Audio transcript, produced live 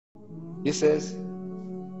He says,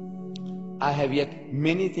 I have yet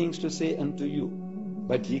many things to say unto you,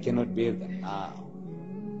 but ye cannot bear them now.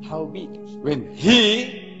 Howbeit, when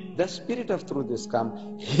He, the Spirit of truth, is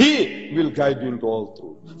come, He will guide you into all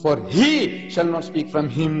truth. For He shall not speak from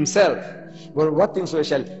Himself, but what things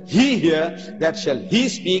shall He hear, that shall He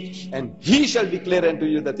speak, and He shall declare unto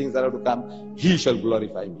you the things that are to come. He shall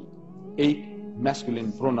glorify me. 8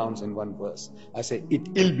 masculine pronouns in one verse. I say, it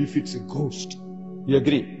ill befits a ghost. You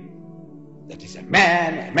agree? That is a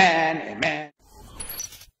man, a man, a man.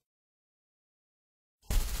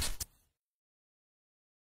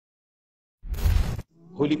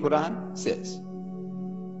 Holy Quran says,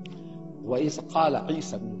 وَإِذْ قَالَ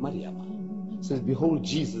عِيسَى بْنُ مَرْيَمَ, says, behold,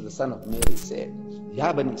 Jesus, the son of Mary, said,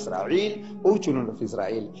 Ya Bani Israel, O children of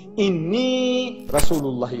Israel, Inni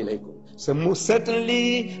Rasulullah ilaykum. So most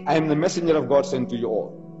certainly, I am the messenger of God sent to you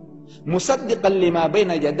all. مُصَدِّقًا لِمَا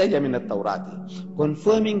بَيْنَ يَدَيَّ مِنَ التَّوْرَاتِ,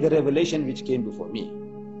 confirming the revelation which came before me.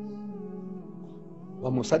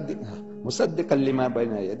 مُصَدِّقًا لِمَا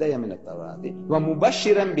بَيْنَ يَدَيَّ مِنَ التَّوْرَاتِ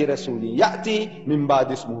وَمُبَشِّرًا بِرَسُولٍ يَأْتِي مِنْ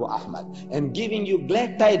بَعْدِ اسْمُهُ أَحْمَدٍ, and giving you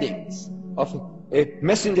glad tidings of a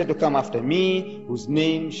messenger to come after me, whose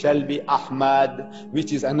name shall be Ahmad,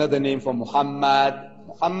 which is another name for Muhammad.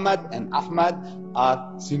 Muhammad and Ahmad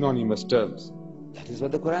are synonymous terms. That is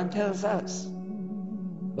what the Quran tells us.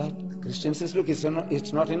 But Christian says, look,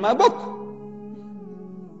 it's not in my book.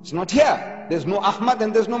 It's not here. There's no Ahmad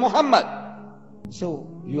and there's no Muhammad.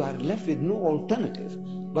 So you are left with no alternative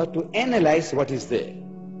but to analyze what is there.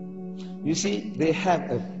 You see, they have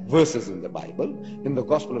verses in the Bible, in the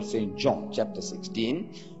Gospel of St. John, chapter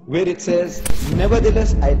 16, where it says,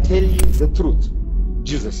 nevertheless, I tell you the truth.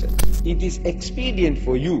 Jesus said, it is expedient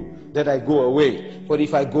for you that I go away. For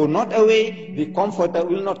if I go not away, the Comforter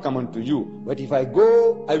will not come unto you. But if I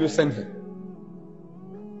go, I will send him.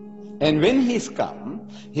 And when he is come,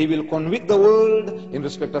 he will convict the world in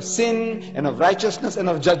respect of sin and of righteousness and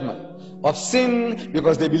of judgment. Of sin,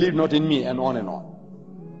 because they believe not in me, and on and on.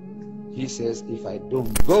 He says, if I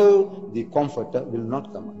don't go, the Comforter will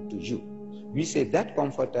not come unto you. We say that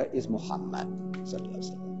Comforter is Muhammad.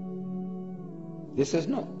 They says,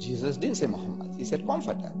 no, Jesus didn't say Muhammad. He said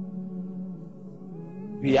Comforter.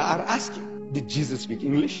 We are asking, did Jesus speak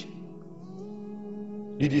English?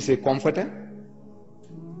 Did he say Comforter?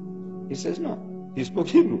 He says no. He spoke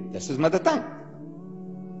Hebrew. That's his mother tongue.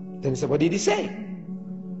 Then he said, what did he say?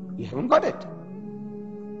 You haven't got it.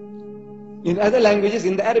 In other languages,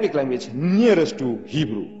 in the Arabic language, nearest to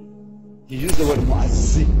Hebrew, he used the word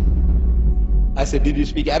mu'azzi. I said, did you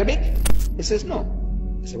speak Arabic? He says, no.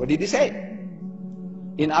 I said, what did he say?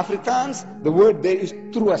 In Afrikaans, the word there is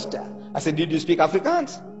truaster. I said, did you speak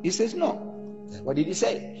Afrikaans? He says, no. What did he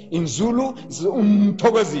say? In Zulu, it's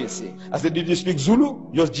umtogazisi. I said, did you speak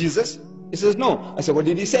Zulu? Yours Jesus? He says, no. I said, what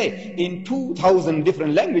did he say? In 2,000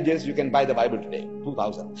 different languages, you can buy the Bible today.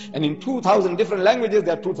 2,000. And in 2,000 different languages,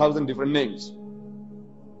 there are 2,000 different names.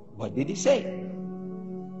 What did he say?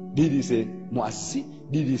 Did he say Muassi?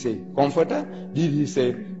 Did he say Comforter? Did he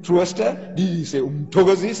say Truster? Did he say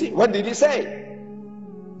Umtogazisi? What did he say?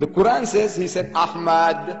 The Quran says he said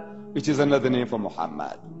Ahmad, which is another name for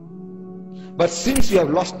Muhammad. But since you have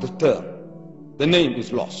lost the term, the name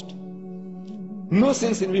is lost. No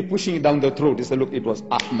sense in me pushing it down the throat. He said, look, it was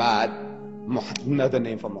Ahmad, another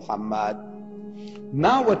name for Muhammad.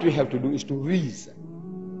 Now what we have to do is to reason.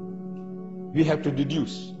 We have to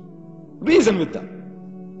deduce. Reason with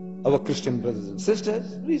them. Our Christian brothers and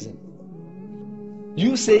sisters, reason with them.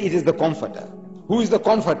 You say it is the Comforter. Who is the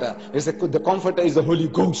Comforter? The Comforter is the Holy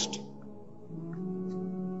Ghost.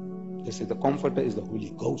 They say the Comforter is the Holy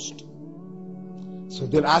Ghost. So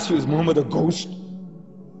they'll ask you, is Muhammad a ghost?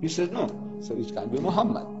 He says no. So it can't be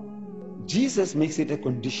Muhammad. Jesus makes it a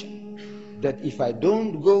condition that if I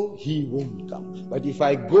don't go, he won't come. But if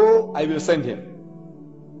I go, I will send him.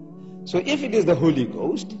 So if it is the Holy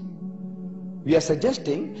Ghost, we are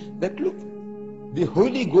suggesting that, look, the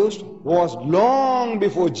Holy Ghost was long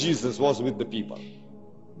before Jesus was with the people.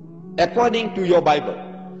 According to your Bible,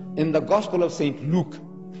 in the Gospel of St. Luke,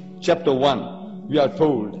 chapter 1, we are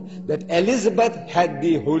told that Elizabeth had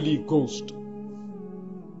the Holy Ghost.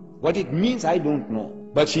 What it means, I don't know.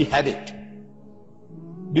 But she had it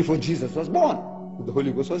before Jesus was born. The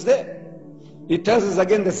Holy Ghost was there. It tells us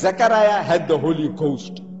again that Zechariah had the Holy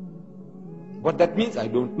Ghost. What that means, I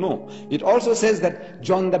don't know. It also says that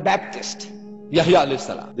John the Baptist, Yahya alayhi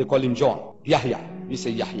salam, they call him John. Yahya, we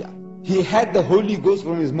say Yahya. He had the Holy Ghost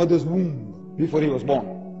from his mother's womb before he was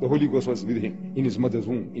born. The Holy Ghost was with him in his mother's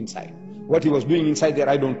womb, inside. What he was doing inside there,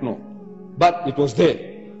 I don't know. But it was there.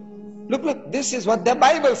 Look, this is what the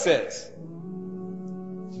Bible says.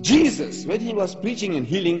 Jesus, when he was preaching and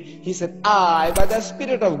healing, he said, I, by the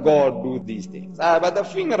Spirit of God, do these things. I, by the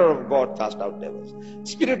finger of God, cast out devils.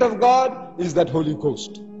 Spirit of God is that Holy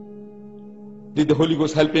Ghost. Did the Holy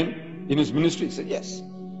Ghost help him in his ministry? He said, yes.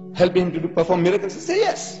 Help him to perform miracles? He said,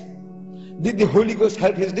 yes. Did the Holy Ghost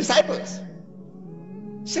help his disciples?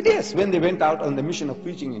 He said, yes. When they went out on the mission of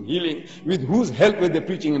preaching and healing, with whose help were they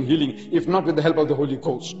preaching and healing, if not with the help of the Holy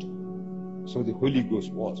Ghost? So the Holy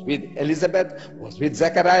Ghost was with Elizabeth, was with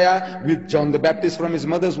Zechariah, with John the Baptist from his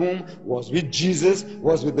mother's womb, was with Jesus,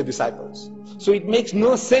 was with the disciples. So it makes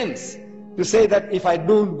no sense to say that if I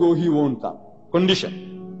don't go, he won't come.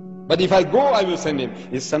 Condition. But if I go, I will send him.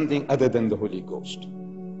 Is something other than the Holy Ghost.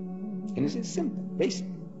 And it's simple, basic.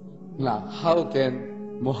 Now, how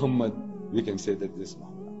can Muhammad, we can say that this is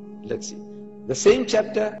Muhammad? Let's see. The same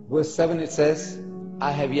chapter, verse 7, it says,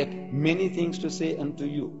 I have yet many things to say unto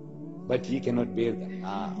you, but ye cannot bear them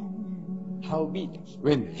now. Howbeit,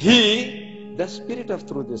 when he, the Spirit of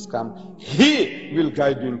truth, is come, he will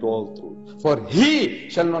guide you into all truth. For he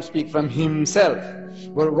shall not speak from himself,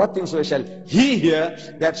 but what things shall he hear,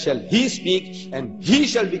 that shall he speak, and he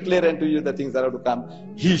shall declare unto you the things that are to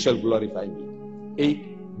come. He shall glorify me.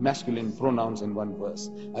 8 masculine pronouns in one verse.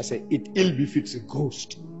 I say, it ill befits a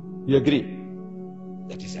ghost. You agree?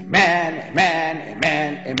 That is a man, a man, a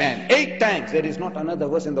man, a man. 8 times. There is not another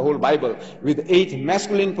verse in the whole Bible with 8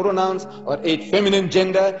 masculine pronouns or 8 feminine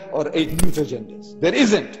gender or 8 neuter genders. There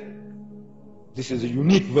isn't. This is a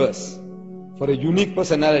unique verse for a unique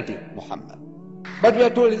personality, Muhammad. But we are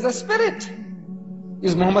told he's a spirit.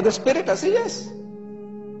 Is Muhammad a spirit? I say yes.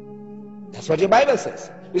 That's what your Bible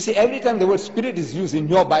says. You see, every time the word spirit is used in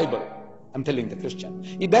your Bible, I'm telling the Christian,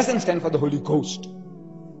 it doesn't stand for the Holy Ghost.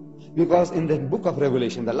 Because in the book of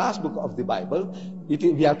Revelation, the last book of the Bible,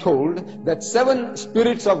 we are told that 7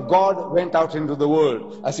 spirits of God went out into the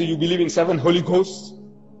world. I say, you believe in 7 Holy Ghosts?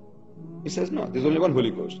 He says, no, there's only 1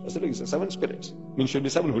 Holy Ghost. I said, it's 7 spirits. Means should be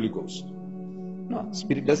 7 Holy Ghosts. No,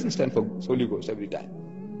 spirit doesn't stand for Holy Ghost every time.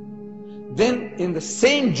 Then in the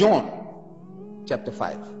same John, chapter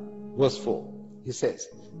 5, verse 4, he says,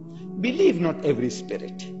 believe not every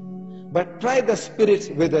spirit, but try the spirits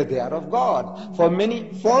whether they are of God. For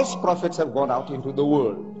many false prophets have gone out into the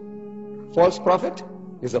world. False prophet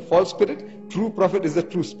is a false spirit. True prophet is a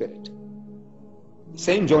true spirit.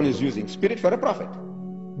 Same John is using spirit for a prophet.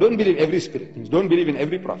 Don't believe every spirit. Don't believe in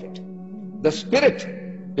every prophet. The spirit,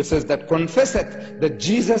 it says, that confesseth that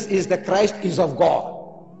Jesus is the Christ is of God.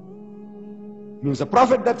 Means a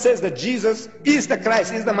prophet that says that Jesus is the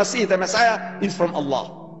Christ, is the Messiah is from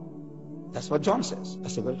Allah. That's what John says. I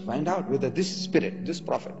said, well, find out whether this spirit, this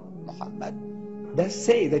prophet, Muhammad, does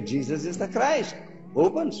say that Jesus is the Christ.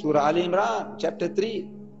 Open Surah Al Imran, chapter 3,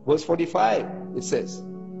 verse 45. It says,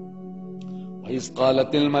 وَإِذْ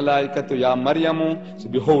قَالَتِ الْمَلَائِكَةُ يَا مَرْيَمُ. So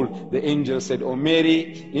behold, the angel said, O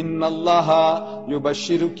Mary, إِنَّ اللَّهَ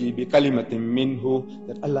يُبَشِّرُكِ بِكَلِمَةٍ مِّنْهُ.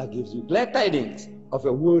 That Allah gives you glad tidings of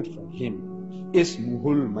a word from Him.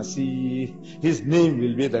 Ismuhul Masih. His name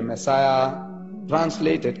will be the Messiah.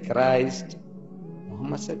 Translated, Christ.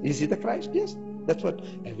 Muhammad said, is he the Christ? Yes. That's what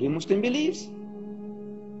every Muslim believes.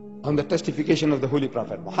 On the testification of the Holy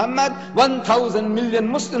Prophet Muhammad, 1,000 million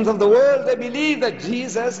Muslims of the world, they believe that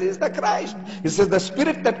Jesus is the Christ. He says, the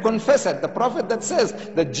spirit that confesseth, the prophet that says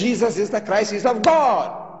that Jesus is the Christ is of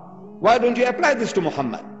God. Why don't you apply this to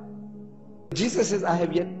Muhammad? Jesus says, I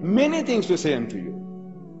have yet many things to say unto you,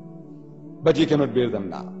 but you cannot bear them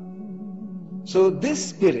now. So this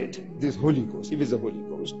spirit, this Holy Ghost, if it's a Holy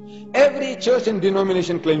Ghost, every church and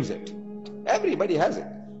denomination claims it. Everybody has it.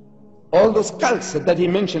 All those cults that he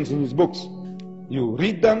mentions in his books, you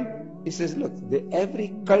read them, he says, look, every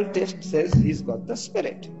cultist says he's got the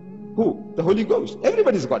spirit. Who? The Holy Ghost.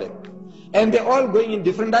 Everybody's got it. And they're all going in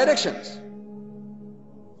different directions.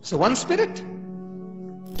 So one spirit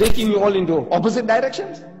taking you all into opposite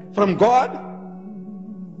directions from God?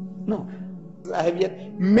 No. I have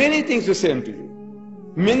yet many things to say unto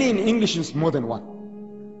you. Many in English is more than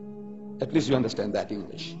one. At least you understand that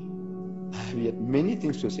English. I have yet many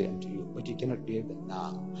things to say unto you, but you cannot bear them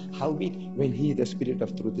now. Howbeit, when He, the Spirit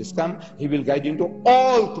of truth, is come, He will guide you into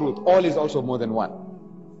all truth. All is also more than one.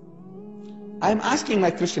 I am asking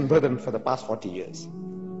my Christian brethren for the past 40 years.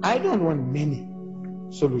 I don't want many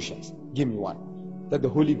solutions. Give me one. That the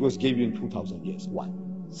Holy Ghost gave you in 2,000 years. One.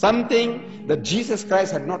 Something that Jesus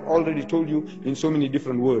Christ had not already told you in so many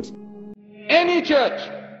different words. Any church,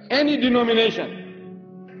 any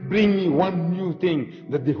denomination, bring me one new thing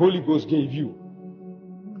that the Holy Ghost gave you.